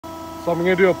So I'm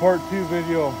gonna do a part 2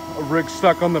 video of rigs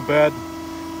stuck on the bed.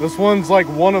 This one's like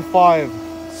one of 5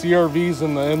 CRVs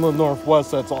in the inland Northwest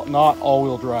that's not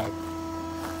all-wheel drive.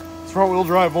 It's front-wheel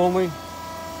drive only.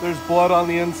 There's blood on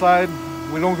the inside.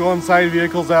 We don't go inside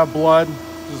vehicles that have blood.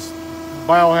 Just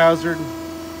biohazard,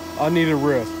 unneeded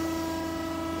risk.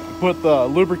 Put the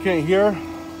lubricant here.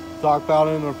 Talked about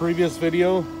it in a previous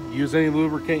video. Use any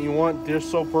lubricant you want. Dish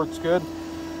soap works good.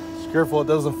 Just careful it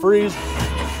doesn't freeze.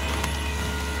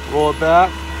 Roll it back.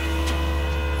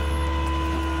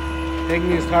 Hang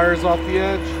these tires off the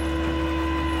edge.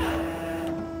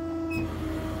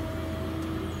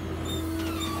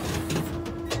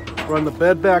 Run the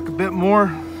bed back a bit more.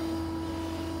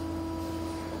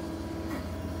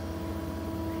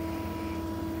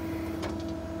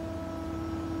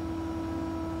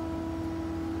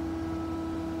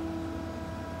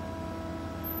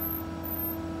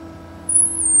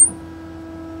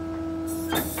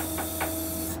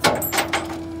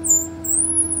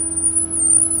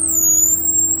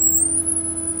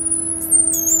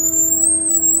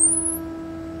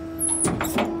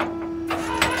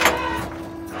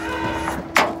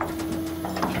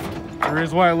 The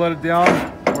reason why I let it down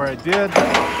where I did,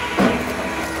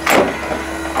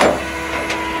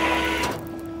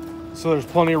 so there's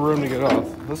plenty of room to get off.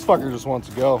 This fucker just wants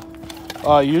to go.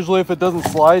 Usually if it doesn't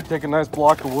slide, take a nice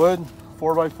block of wood,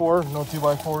 4x4, no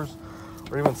 2x4s,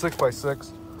 or even 6x6.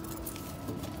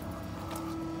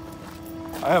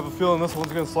 I have a feeling this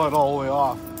one's gonna slide all the way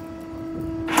off.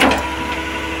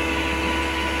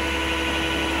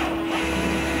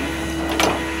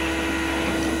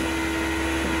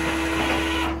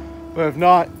 But if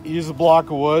not, use a block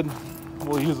of wood.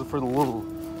 We'll use it for the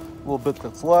little bit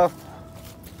that's left.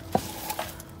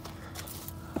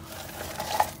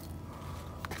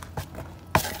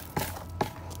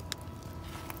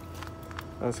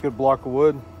 Nice good block of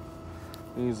wood.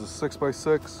 Use a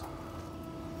 6x6.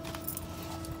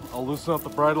 I'll loosen up the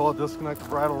bridle. I'll disconnect the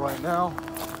bridle right now.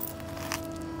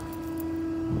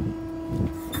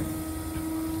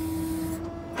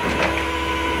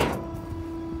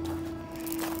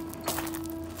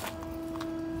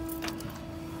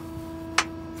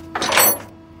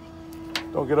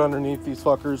 Don't get underneath these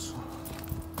fuckers.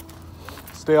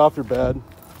 Stay off your bed.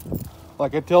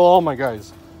 Like I tell all my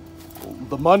guys,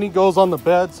 the money goes on the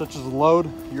bed, such as a load,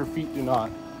 your feet do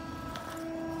not.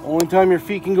 Only time your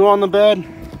feet can go on the bed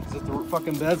is if the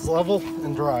fucking bed's level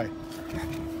and dry.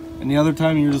 And the other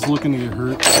time you're just looking to get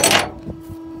hurt.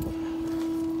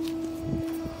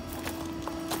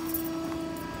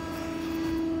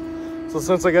 So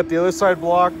since I got the other side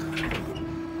blocked,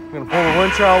 I'm gonna pull the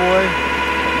wind child away.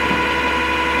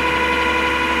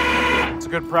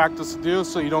 Good practice to do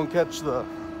so you don't catch the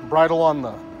bridle on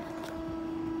the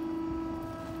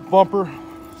bumper,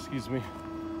 excuse me,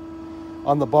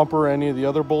 on the bumper or any of the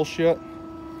other bullshit.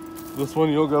 This one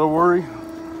you don't gotta worry.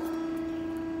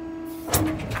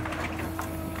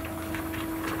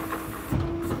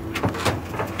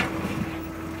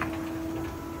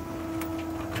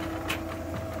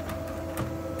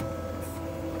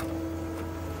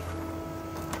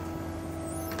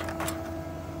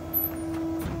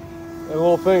 And a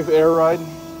little thing with air ride.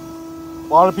 A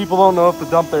lot of people don't know if to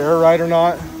dump the air ride or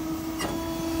not.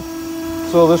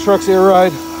 So this truck's air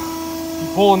ride,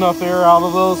 you pull enough air out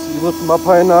of those, you lift them up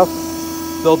high enough,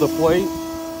 they'll deflate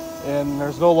and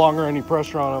there's no longer any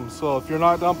pressure on them. So if you're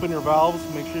not dumping your valves,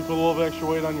 make sure you put a little bit extra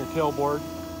weight on your tailboard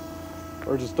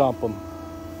or just dump them.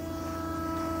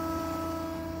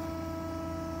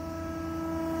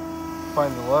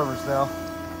 Find the levers now.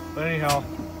 But anyhow,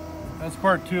 that's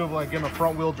part 2 of like getting a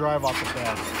front wheel drive off the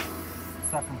bed.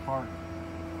 Second part.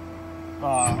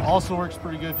 Also works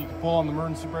pretty good if you can pull on the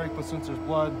emergency brake, but since there's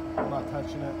blood, I'm not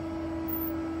touching it.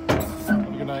 Have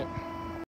a good night.